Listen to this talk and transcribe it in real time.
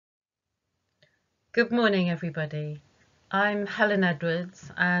Good morning, everybody. I'm Helen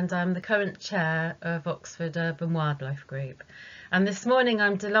Edwards and I'm the current chair of Oxford Urban Wildlife Group. And this morning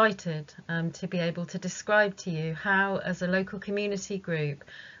I'm delighted to be able to describe to you how, as a local community group,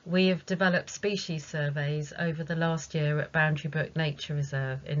 we have developed species surveys over the last year at Boundary Brook Nature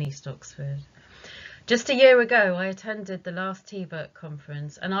Reserve in East Oxford. Just a year ago, I attended the last TVERC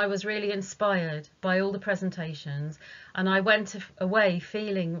conference and I was really inspired by all the presentations, and I went away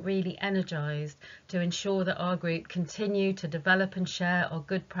feeling really energised to ensure that our group continue to develop and share our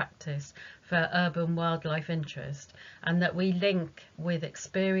good practice for urban wildlife interest, and that we link with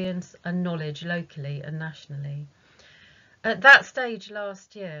experience and knowledge locally and nationally. At that stage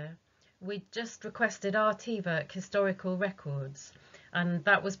last year, we just requested our TVERC historical records, and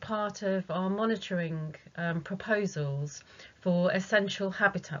that was part of our monitoring proposals for essential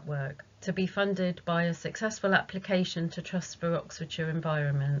habitat work to be funded by a successful application to Trust for Oxfordshire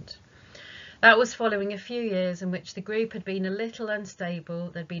Environment. That was following a few years in which the group had been a little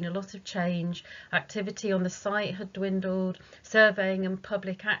unstable. There'd been a lot of change, activity on the site had dwindled, surveying and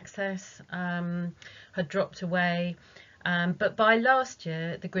public access had dropped away. But by last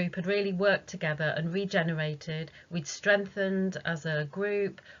year, the group had really worked together and regenerated. We'd strengthened as a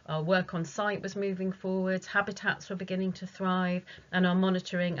group, our work on site was moving forwards, habitats were beginning to thrive, and our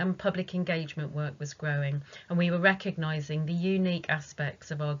monitoring and public engagement work was growing. And we were recognising the unique aspects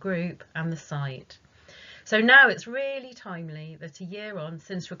of our group and the site. So now it's really timely that a year on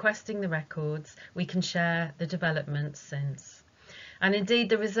since requesting the records, we can share the developments since. And indeed,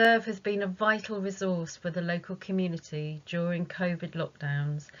 the reserve has been a vital resource for the local community during COVID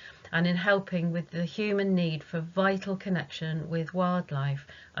lockdowns and in helping with the human need for vital connection with wildlife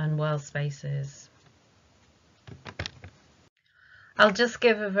and wild spaces. I'll just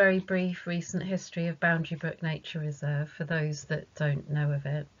give a very brief recent history of Boundary Brook Nature Reserve for those that don't know of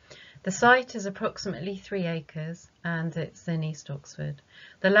it. The site is approximately 3 acres and it's in East Oxford.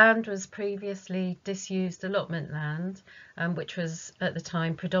 The land was previously disused allotment land, which was at the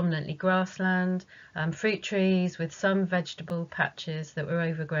time predominantly grassland, fruit trees with some vegetable patches that were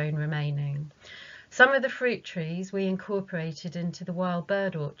overgrown remaining. Some of the fruit trees we incorporated into the wild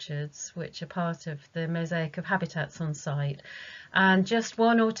bird orchards, which are part of the mosaic of habitats on site, and just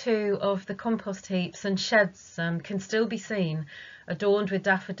one or two of the compost heaps and sheds can still be seen, adorned with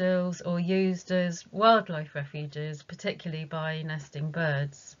daffodils or used as wildlife refuges, particularly by nesting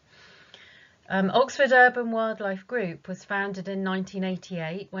birds. Oxford Urban Wildlife Group was founded in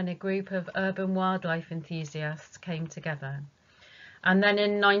 1988 when a group of urban wildlife enthusiasts came together. And then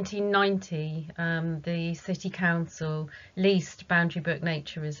in 1990, the City Council leased Boundary Brook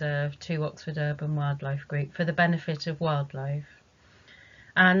Nature Reserve to Oxford Urban Wildlife Group for the benefit of wildlife.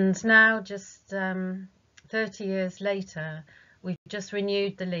 And now, just 30 years later, we've just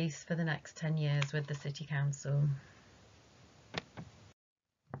renewed the lease for the next 10 years with the City Council.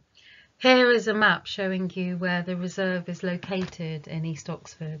 Here is a map showing you where the reserve is located in East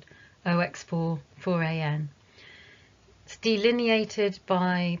Oxford, OX4 4AN. It's delineated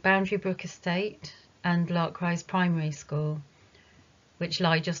by Boundary Brook Estate and Larkrise Primary School, which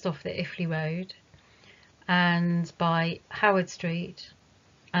lie just off the Iffley Road, and by Howard Street,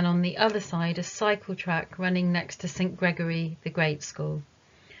 and on the other side a cycle track running next to St Gregory the Great School,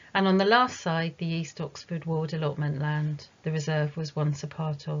 and on the last side the East Oxford Ward allotment land the reserve was once a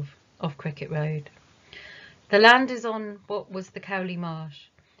part of off Cricket Road. The land is on what was the Cowley Marsh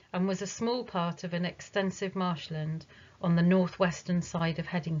and was a small part of an extensive marshland on the northwestern side of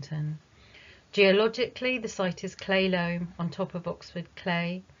Headington. Geologically, the site is clay loam on top of Oxford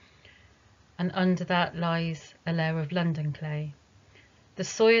clay, and under that lies a layer of London clay. The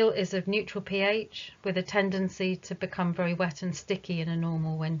soil is of neutral pH with a tendency to become very wet and sticky in a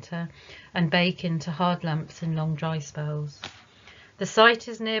normal winter and bake into hard lumps in long dry spells. The site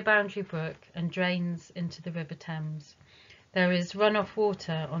is near Boundary Brook and drains into the River Thames. There is runoff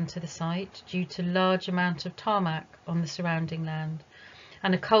water onto the site due to large amount of tarmac on the surrounding land,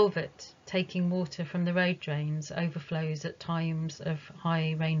 and a culvert taking water from the road drains overflows at times of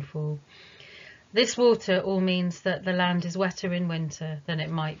high rainfall. This water all means that the land is wetter in winter than it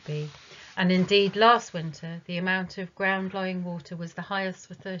might be, and indeed last winter the amount of ground-lying water was the highest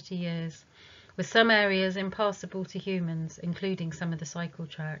for 30 years, with some areas impassable to humans, including some of the cycle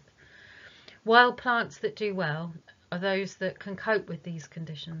track. Wild plants that do well are those that can cope with these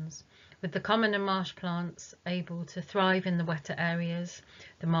conditions, with the common and marsh plants able to thrive in the wetter areas,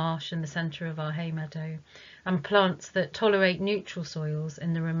 the marsh and the centre of our hay meadow, and plants that tolerate neutral soils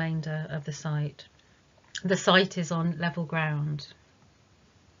in the remainder of the site. The site is on level ground.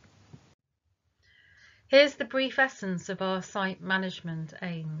 Here's the brief essence of our site management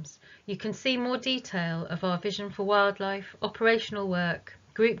aims. You can see more detail of our vision for wildlife, operational work,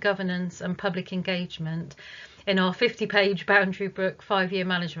 group governance and public engagement in our 50-page Boundary Brook 5-year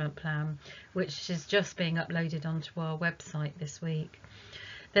management plan, which is just being uploaded onto our website this week.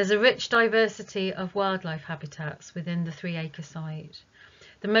 There's a rich diversity of wildlife habitats within the 3-acre site.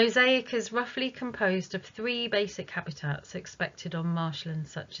 The mosaic is roughly composed of 3 basic habitats expected on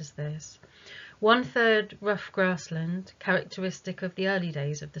marshlands such as this. 1/3 rough grassland, characteristic of the early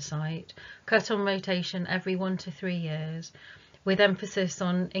days of the site, cut on rotation every 1 to 3 years, with emphasis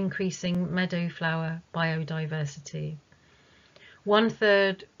on increasing meadowflower biodiversity.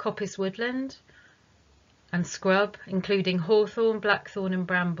 1/3 coppice woodland and scrub, including hawthorn, blackthorn and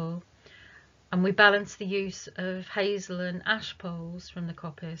bramble, and we balance the use of hazel and ash poles from the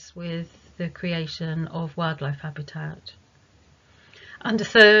coppice with the creation of wildlife habitat. And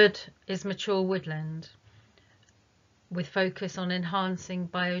 1/3 is mature woodland, with focus on enhancing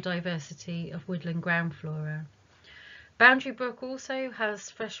biodiversity of woodland ground flora. Boundary Brook also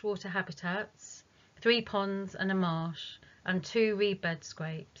has freshwater habitats, 3 ponds and a marsh, and 2 reed bed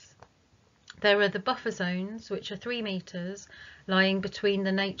scrapes. There are the buffer zones, which are 3 metres, lying between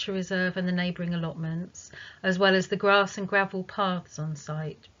the nature reserve and the neighbouring allotments, as well as the grass and gravel paths on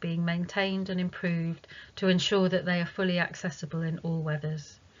site being maintained and improved to ensure that they are fully accessible in all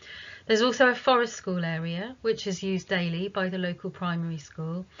weathers. There's also a forest school area, which is used daily by the local primary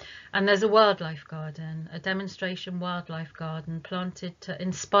school, and there's a wildlife garden, a demonstration wildlife garden planted to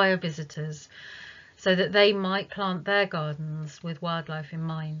inspire visitors so that they might plant their gardens with wildlife in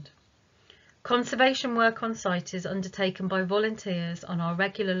mind. Conservation work on site is undertaken by volunteers on our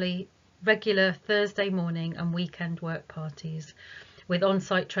regular Thursday morning and weekend work parties, with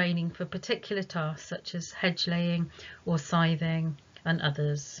on-site training for particular tasks such as hedge laying or scything and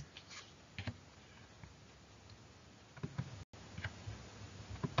others.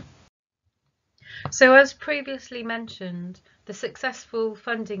 So as previously mentioned, the successful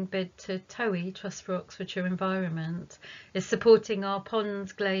funding bid to TOE, Trust for Oxfordshire Environment, is supporting our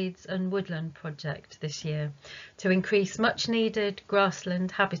ponds, glades and woodland project this year to increase much needed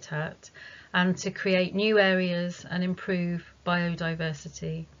grassland habitat and to create new areas and improve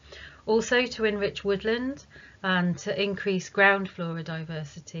biodiversity. Also to enrich woodland and to increase ground flora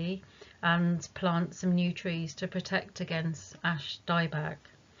diversity and plant some new trees to protect against ash dieback.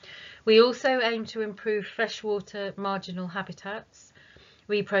 We also aim to improve freshwater marginal habitats,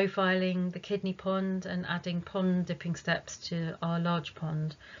 reprofiling the kidney pond and adding pond dipping steps to our large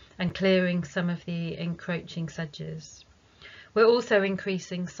pond and clearing some of the encroaching sedges. We're also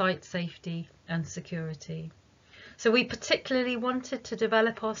increasing site safety and security. So we particularly wanted to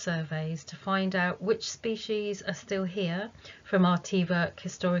develop our surveys to find out which species are still here from our TVERC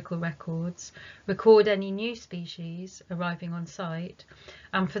historical records, record any new species arriving on site,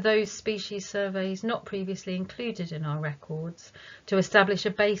 and for those species surveys not previously included in our records, to establish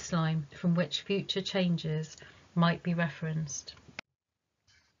a baseline from which future changes might be referenced.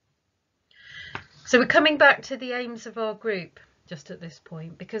 So we're coming back to the aims of our group just at this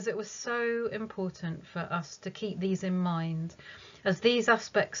point, because it was so important for us to keep these in mind, as these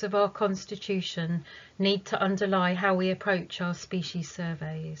aspects of our constitution need to underlie how we approach our species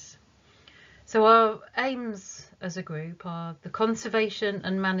surveys. So our aims as a group are the conservation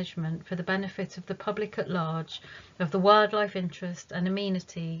and management for the benefit of the public at large of the wildlife interest and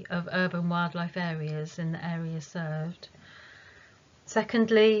amenity of urban wildlife areas in the area served.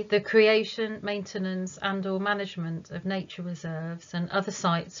 Secondly, the creation, maintenance and/or management of nature reserves and other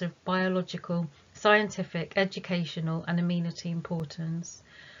sites of biological, scientific, educational and amenity importance.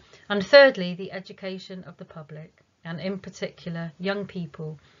 And thirdly, the education of the public, and in particular young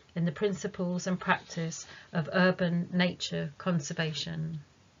people, in the principles and practice of urban nature conservation.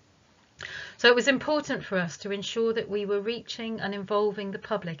 So it was important for us to ensure that we were reaching and involving the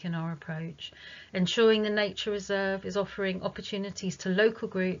public in our approach, ensuring the nature reserve is offering opportunities to local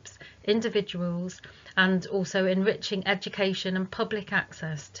groups, individuals, and also enriching education and public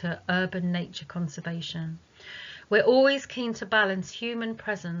access to urban nature conservation. We're always keen to balance human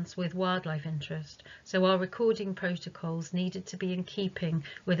presence with wildlife interest, so our recording protocols needed to be in keeping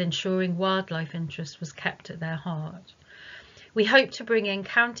with ensuring wildlife interest was kept at their heart. We hope to bring in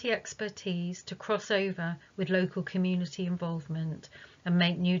county expertise to cross over with local community involvement and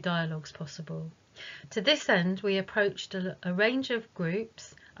make new dialogues possible. To this end, we approached a range of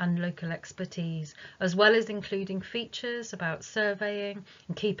groups and local expertise, as well as including features about surveying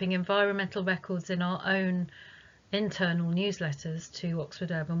and keeping environmental records in our own internal newsletters to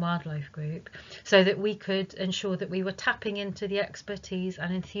Oxford Urban Wildlife Group so that we could ensure that we were tapping into the expertise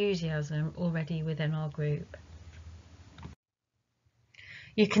and enthusiasm already within our group.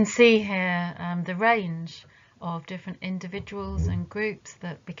 You can see here the range of different individuals and groups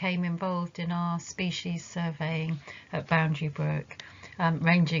that became involved in our species surveying at Boundary Brook,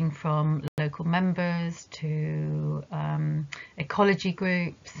 ranging from local members to ecology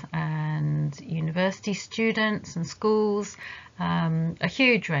groups and university students and schools, a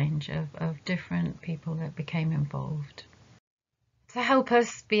huge range of different people that became involved. To help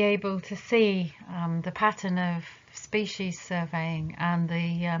us be able to see the pattern of species surveying and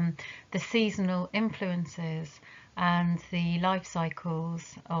the seasonal influences and the life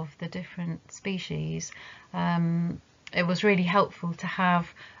cycles of the different species, it was really helpful to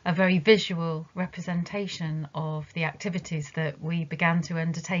have a very visual representation of the activities that we began to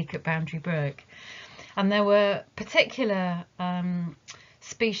undertake at Boundary Brook. And there were particular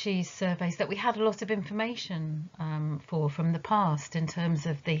species surveys that we had a lot of information from the past in terms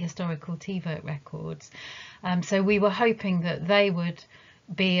of the historical TVERC records. So we were hoping that they would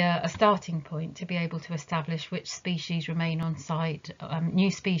be a starting point to be able to establish which species remain on site, new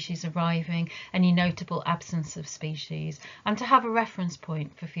species arriving, any notable absence of species, and to have a reference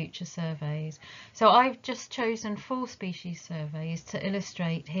point for future surveys. So I've just chosen 4 species surveys to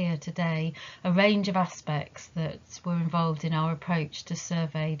illustrate here today a range of aspects that were involved in our approach to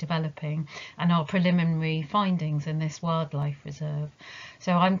survey developing and our preliminary findings in this wildlife reserve.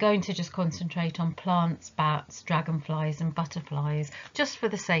 So I'm going to just concentrate on plants, bats, dragonflies and butterflies, just for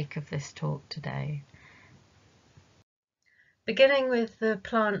the sake of this talk today. Beginning with the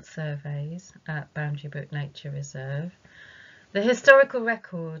plant surveys at Boundary Brook Nature Reserve, the historical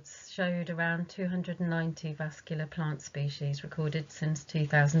records showed around 290 vascular plant species recorded since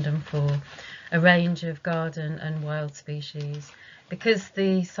 2004, a range of garden and wild species. Because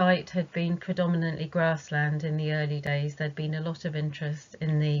the site had been predominantly grassland in the early days, there'd been a lot of interest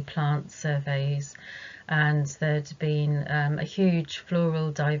in the plant surveys, and there'd been a huge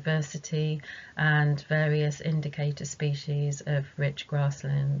floral diversity and various indicator species of rich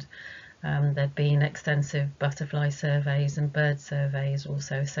grassland. There'd been extensive butterfly surveys and bird surveys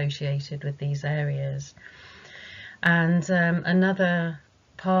also associated with these areas. And another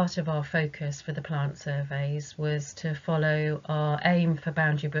part of our focus for the plant surveys was to follow our aim for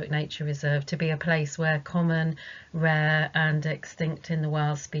Boundary Brook Nature Reserve to be a place where common, rare and extinct in the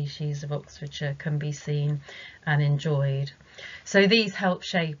wild species of Oxfordshire can be seen and enjoyed. So these help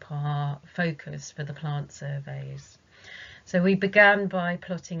shape our focus for the plant surveys. So we began by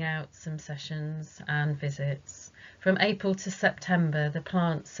plotting out some sessions and visits. From April to September, the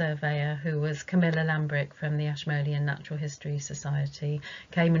plant surveyor, who was Camilla Lambrick from the Ashmolean Natural History Society,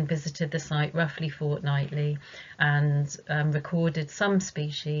 came and visited the site roughly fortnightly and recorded some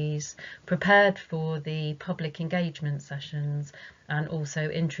species, prepared for the public engagement sessions, and also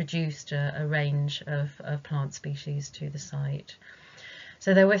introduced a range of plant species to the site.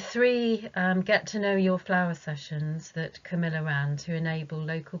 So there were 3 get to know your flower sessions that Camilla ran to enable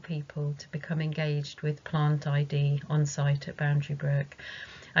local people to become engaged with plant ID on site at Boundary Brook.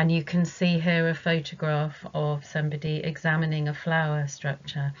 And you can see here a photograph of somebody examining a flower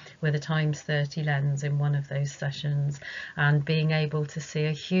structure with a ×30 lens in one of those sessions, and being able to see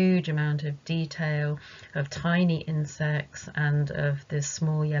a huge amount of detail of tiny insects and of the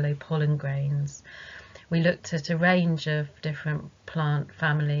small yellow pollen grains. We looked at a range of different plant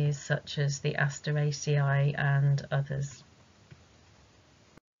families such as the Asteraceae and others.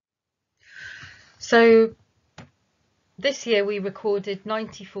 So this year we recorded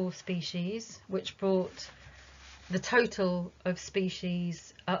 94 species, which brought the total of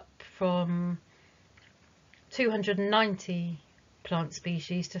species up from 290 plant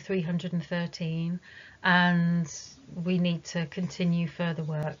species to 313, and we need to continue further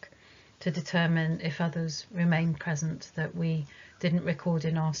work to determine if others remain present that we didn't record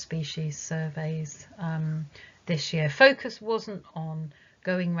in our species surveys this year. Focus wasn't on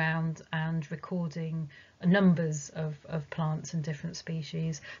going round and recording numbers of plants and different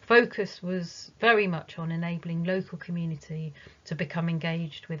species. Focus was very much on enabling local community to become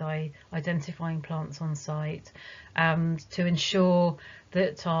engaged with identifying plants on site, to ensure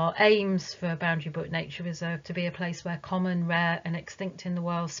that our aims for Boundary Brook Nature Reserve to be a place where common, rare and extinct in the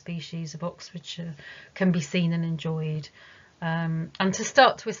wild species of Oxfordshire can be seen and enjoyed, and to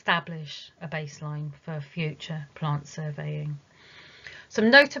start to establish a baseline for future plant surveying. Some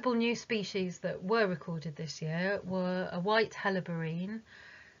notable new species that were recorded this year were a white helleborine,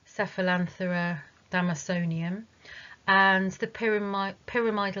 Cephalanthera damasonium, and the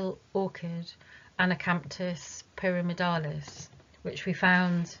pyramidal orchid, Anacamptis pyramidalis, which we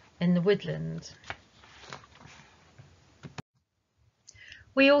found in the woodland.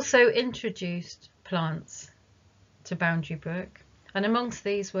 We also introduced plants to Boundary Brook, and amongst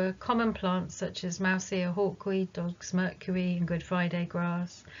these were common plants such as mouse-ear hawkweed, dog's mercury and Good Friday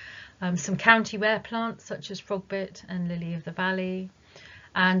grass, some county rare plants such as frogbit and lily of the valley,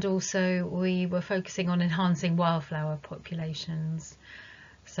 and also we were focusing on enhancing wildflower populations.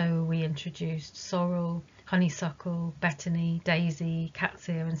 So we introduced sorrel, honeysuckle, betony, daisy, cat's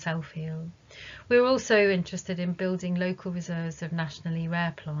ear and self-heal. We were also interested in building local reserves of nationally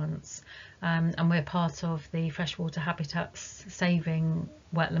rare plants, and we're part of the Freshwater Habitats Saving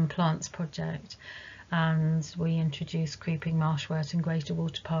Wetland Plants project, and we introduced creeping marshwort and greater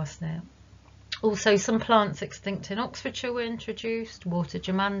water parsnip. Also, some plants extinct in Oxfordshire were introduced: water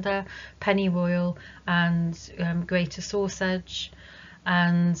germander, pennyroyal and greater sausedge.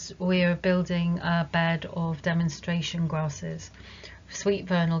 And we are building a bed of demonstration grasses, sweet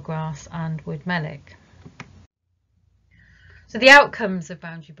vernal grass and wood melic. So the outcomes of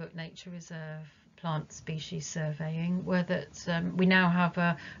Boundary Brook Nature Reserve plant species surveying were that we now have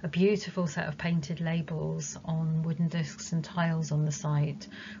a beautiful set of painted labels on wooden discs and tiles on the site,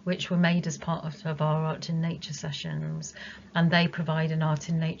 which were made as part of our Art in Nature sessions, and they provide an Art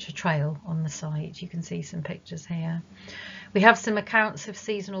in Nature trail on the site. You can see some pictures here. We have some accounts of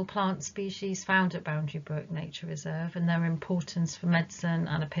seasonal plant species found at Boundary Brook Nature Reserve and their importance for medicine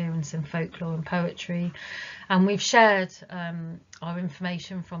and appearance in folklore and poetry. And we've shared our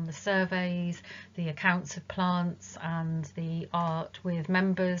information from the surveys, the accounts of plants and the art with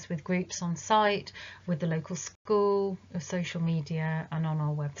members, with groups on site, with the local school, social media and on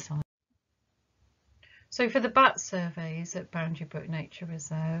our website. So for the bat surveys at Boundary Brook Nature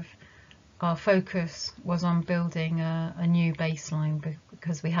Reserve, our focus was on building a new baseline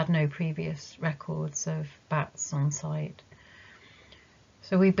because we had no previous records of bats on site.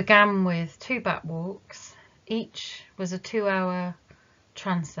 So we began with 2 bat walks. Each was a 2-hour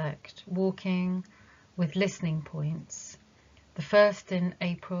transect, walking with listening points, the first in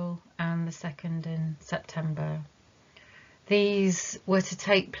April and the second in September. These were to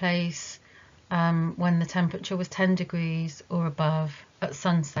take place when the temperature was 10 degrees or above at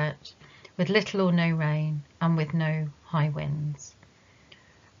sunset, with little or no rain and with no high winds.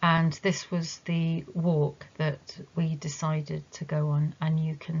 And this was the walk that we decided to go on, and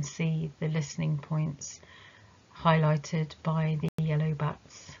you can see the listening points highlighted by the yellow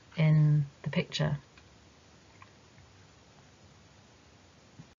bats in the picture.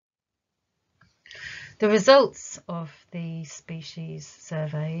 The results of the species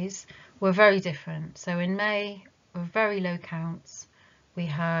surveys were very different. So in May, with very low counts, we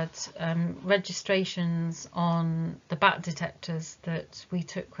had registrations on the bat detectors that we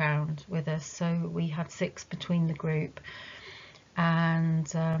took round with us. So we had 6 between the group, and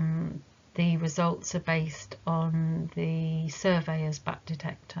the results are based on the surveyor's bat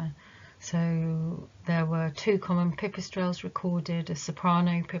detector. So there were 2 common pipistrelles recorded, a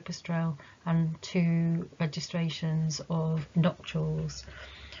soprano pipistrelle and 2 registrations of nocturals.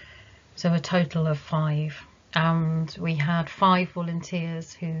 So a total of 5. And we had 5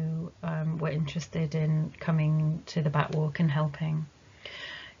 volunteers who were interested in coming to the bat walk and helping.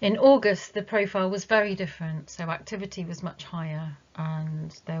 In August, the profile was very different, so activity was much higher,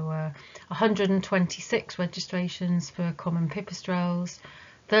 and there were 126 registrations for common pipistrelles,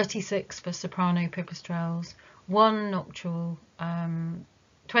 36 for soprano pipistrelles, 1 nocturnal,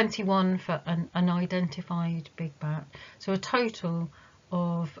 21 for an unidentified big bat, so a total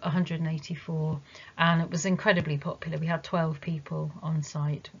of 184, and it was incredibly popular. We had 12 people on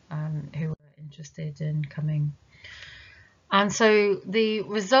site who were interested in coming. And so the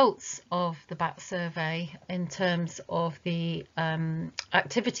results of the bat survey in terms of the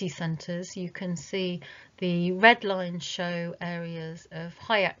activity centres, you can see the red lines show areas of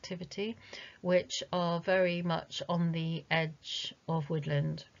high activity, which are very much on the edge of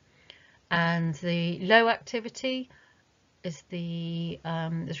woodland, and the low activity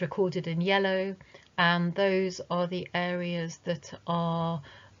is recorded in yellow, and those are the areas that are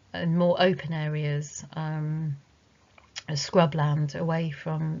more open areas, scrubland away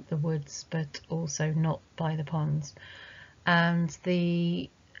from the woods but also not by the ponds. And the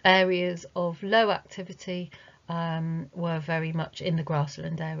areas of low activity were very much in the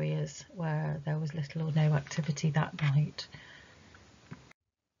grassland areas where there was little or no activity that night.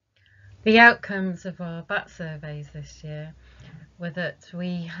 The outcomes of our bat surveys this year were that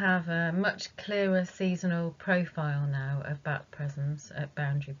we have a much clearer seasonal profile now of bat presence at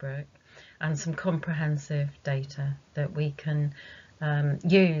Boundary Brook, and some comprehensive data that we can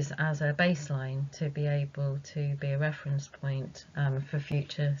use as a baseline to be able to be a reference point for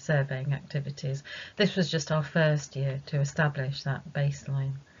future surveying activities. This was just our first year to establish that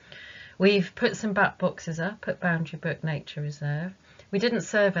baseline. We've put some bat boxes up at Boundary Brook Nature Reserve. We didn't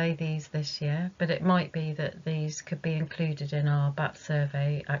survey these this year, but it might be that these could be included in our bat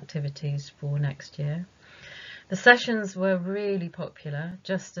survey activities for next year. The sessions were really popular,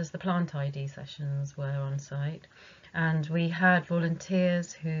 just as the plant ID sessions were on site, and we had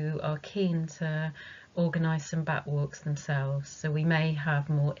volunteers who are keen to organise some bat walks themselves, so we may have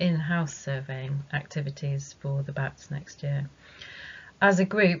more in-house surveying activities for the bats next year. As a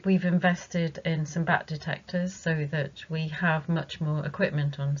group, we've invested in some bat detectors so that we have much more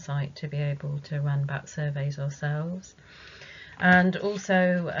equipment on site to be able to run bat surveys ourselves. And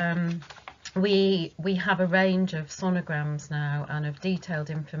also we have a range of sonograms now and of detailed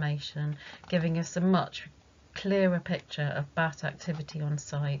information giving us a much clearer picture of bat activity on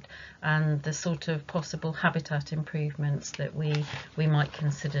site and the sort of possible habitat improvements that we might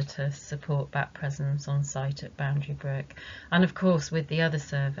consider to support bat presence on site at Boundary Brook. And of course, with the other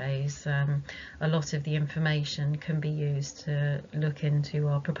surveys, a lot of the information can be used to look into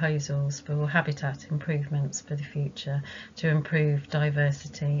our proposals for habitat improvements for the future to improve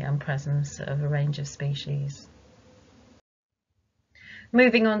diversity and presence of a range of species.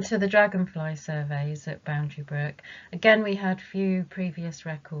 Moving on to the dragonfly surveys at Boundary Brook, again we had few previous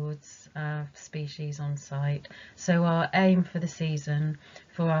records of species on site, so our aim for the season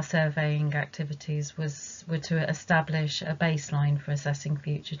for our surveying activities were to establish a baseline for assessing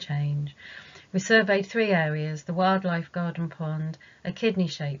future change. We surveyed 3 areas: the wildlife garden pond, a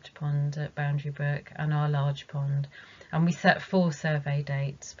kidney-shaped pond at Boundary Brook and our large pond, and we set 4 survey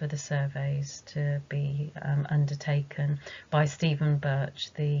dates for the surveys to be undertaken by Stephen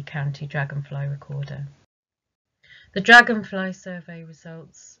Birch, the county dragonfly recorder. The dragonfly survey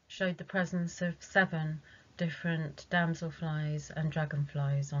results showed the presence of 7 different damselflies and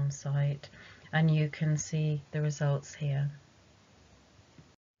dragonflies on site, and you can see the results here.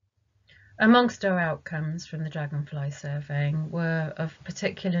 Amongst our outcomes from the dragonfly surveying were of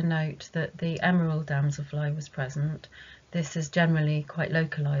particular note that the emerald damselfly was present. This is generally quite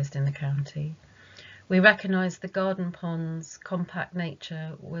localised in the county. We recognised the garden pond's compact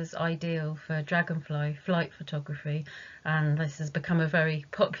nature was ideal for dragonfly flight photography, and this has become a very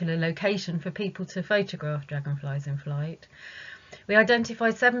popular location for people to photograph dragonflies in flight. We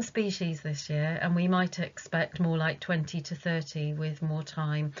identified 7 species this year, and we might expect more like 20 to 30 with more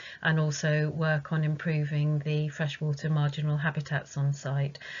time, and also work on improving the freshwater marginal habitats on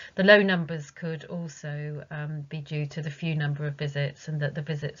site. The low numbers could also be due to the few number of visits, and that the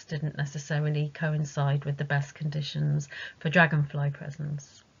visits didn't necessarily coincide with the best conditions for dragonfly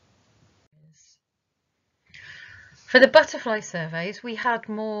presence. For the butterfly surveys, we had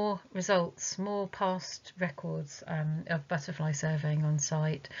more results, more past records of butterfly surveying on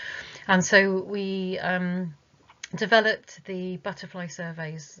site, and so we developed the butterfly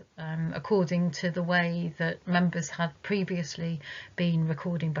surveys according to the way that members had previously been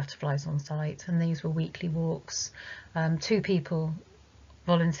recording butterflies on site, and these were weekly walks. 2 people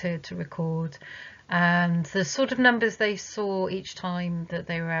volunteered to record, and the sort of numbers they saw each time that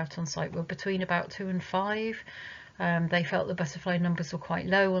they were out on site were between about 2 and 5. They felt the butterfly numbers were quite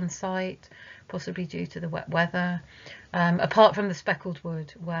low on site, possibly due to the wet weather, apart from the speckled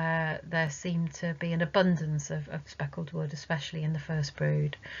wood, where there seemed to be an abundance of speckled wood, especially in the first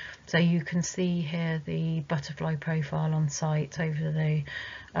brood. So you can see here the butterfly profile on site over the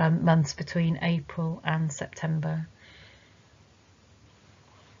months between April and September.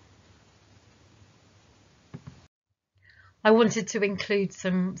 I wanted to include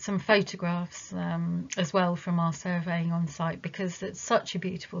some photographs as well from our surveying on site, because it's such a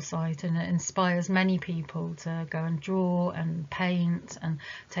beautiful site and it inspires many people to go and draw and paint and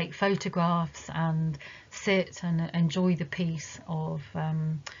take photographs and sit and enjoy the peace of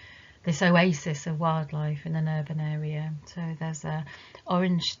this oasis of wildlife in an urban area. So there's a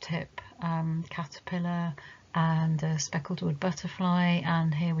orange tip caterpillar and a speckled wood butterfly,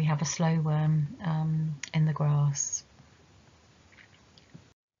 and here we have a slow worm in the grass.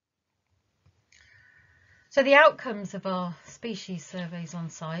 So the outcomes of our species surveys on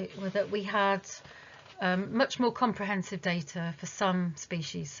site were that we had much more comprehensive data for some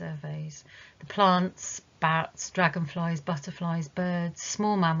species surveys: the plants, bats, dragonflies, butterflies, birds,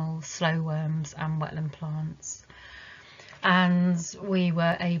 small mammals, slow worms and wetland plants. And we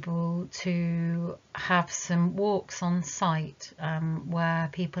were able to have some walks on site where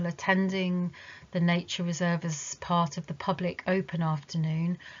people attending the nature reserve as part of the public open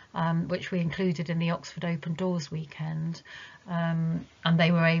afternoon, which we included in the Oxford Open Doors weekend, and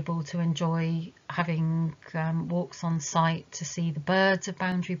they were able to enjoy having walks on site to see the birds of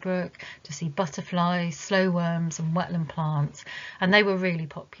Boundary Brook, to see butterflies, slow worms and wetland plants, and they were really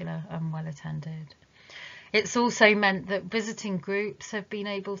popular and well attended. It's also meant that visiting groups have been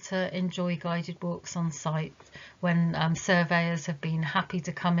able to enjoy guided walks on site when surveyors have been happy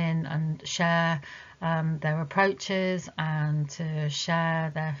to come in and share their approaches and to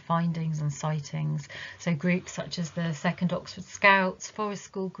share their findings and sightings. So groups such as the 2nd Oxford Scouts, Forest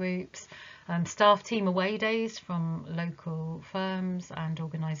School groups, staff team away days from local firms and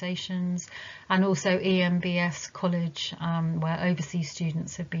organisations, and also EMBS College, where overseas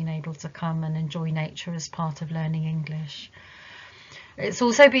students have been able to come and enjoy nature as part of learning English. It's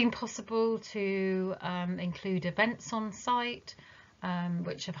also been possible to include events on site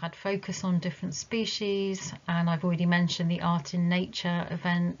which have had focus on different species, and I've already mentioned the Art in Nature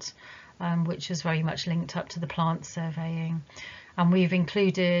event, which is very much linked up to the plant surveying. And we've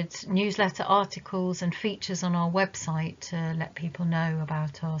included newsletter articles and features on our website to let people know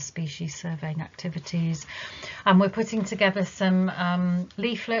about our species surveying activities. And we're putting together some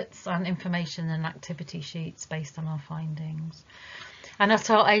leaflets and information and activity sheets based on our findings. And at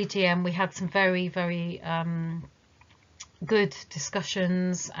our AGM, we had some very good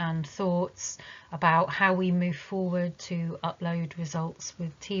discussions and thoughts about how we move forward to upload results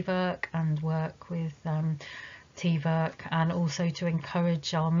with TVERC and work with TVERC, and also to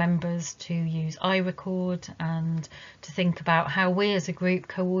encourage our members to use iRecord and to think about how we as a group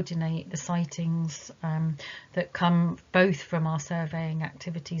coordinate the sightings that come both from our surveying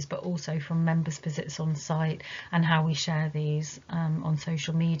activities but also from members' visits on site, and how we share these on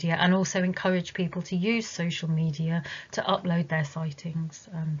social media, and also encourage people to use social media to upload their sightings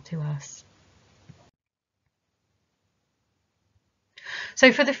to us.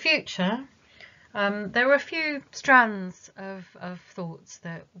 So for the future, there are a few strands of thoughts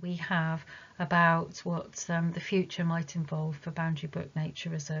that we have about what the future might involve for Boundary Brook Nature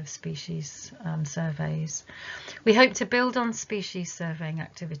Reserve species surveys. We hope to build on species surveying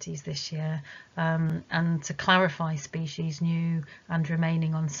activities this year and to clarify species new and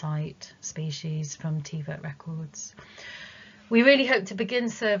remaining on site species from TVERC records. We really hope to begin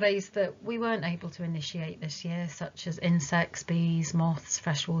surveys that we weren't able to initiate this year, such as insects, bees, moths,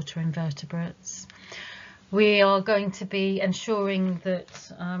 freshwater invertebrates. We are going to be ensuring that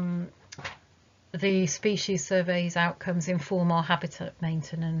the species surveys outcomes inform our habitat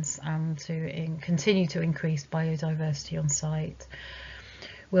maintenance and to continue to increase biodiversity on site.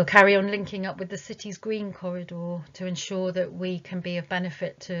 We'll carry on linking up with the city's green corridor to ensure that we can be of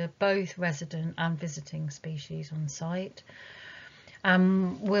benefit to both resident and visiting species on site.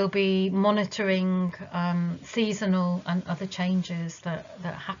 We'll be monitoring seasonal and other changes that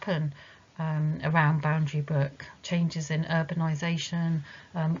happen around Boundary Brook, changes in urbanisation,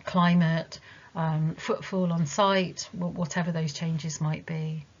 climate, footfall on site, whatever those changes might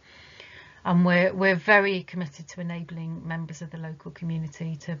be. And we're very committed to enabling members of the local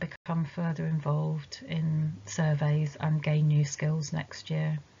community to become further involved in surveys and gain new skills next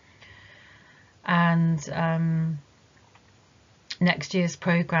year. And next year's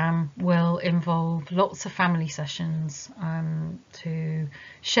programme will involve lots of family sessions to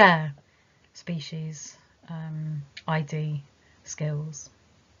share species ID skills.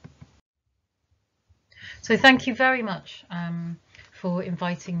 So thank you very much for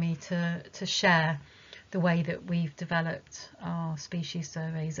inviting me to share the way that we've developed our species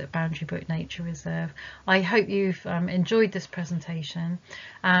surveys at Boundary Brook Nature Reserve. I hope you've enjoyed this presentation,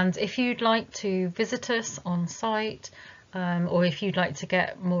 and if you'd like to visit us on site, or if you'd like to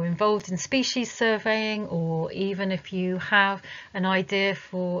get more involved in species surveying, or even if you have an idea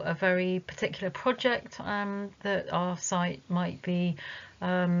for a very particular project that our site might be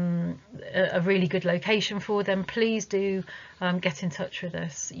a really good location for, then please do get in touch with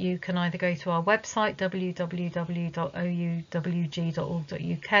us. You can either go to our website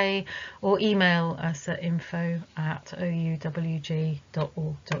www.ouwg.org.uk or email us at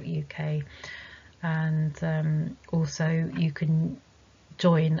info@ouwg.org.uk. And also you can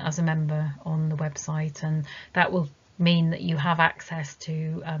join as a member on the website, and that will mean that you have access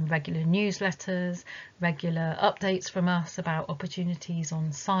to regular newsletters, regular updates from us about opportunities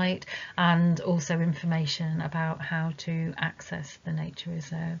on site, and also information about how to access the nature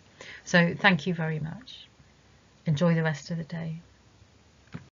reserve. So thank you very much. Enjoy the rest of the day.